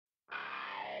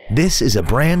This is a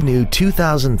brand new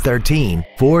 2013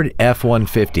 Ford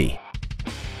F-150.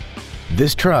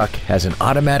 This truck has an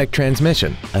automatic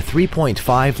transmission, a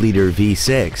 3.5-liter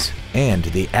V6, and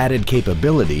the added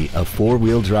capability of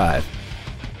four-wheel drive.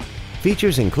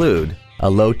 Features include a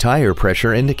low tire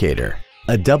pressure indicator,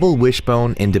 a double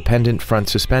wishbone independent front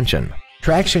suspension,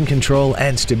 traction control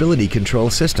and stability control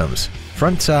systems,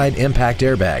 front side impact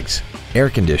airbags, air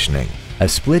conditioning, a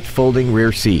split folding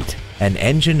rear seat, an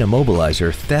engine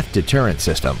immobilizer theft deterrent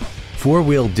system,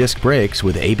 four-wheel disc brakes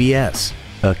with ABS,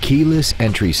 a keyless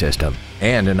entry system,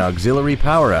 and an auxiliary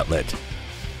power outlet.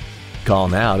 Call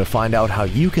now to find out how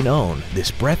you can own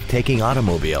this breathtaking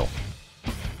automobile.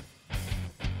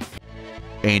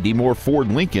 Andy Moore Ford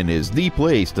Lincoln is the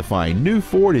place to find new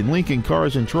Ford and Lincoln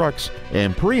cars and trucks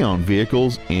and pre-owned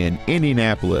vehicles in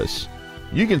Indianapolis.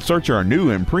 You can search our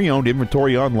new and pre-owned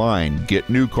inventory online, get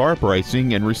new car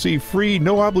pricing, and receive free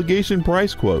no-obligation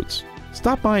price quotes.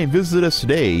 Stop by and visit us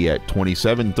today at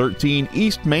 2713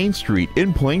 East Main Street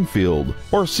in Plainfield,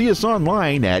 or see us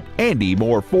online at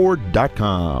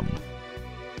andymoreford.com.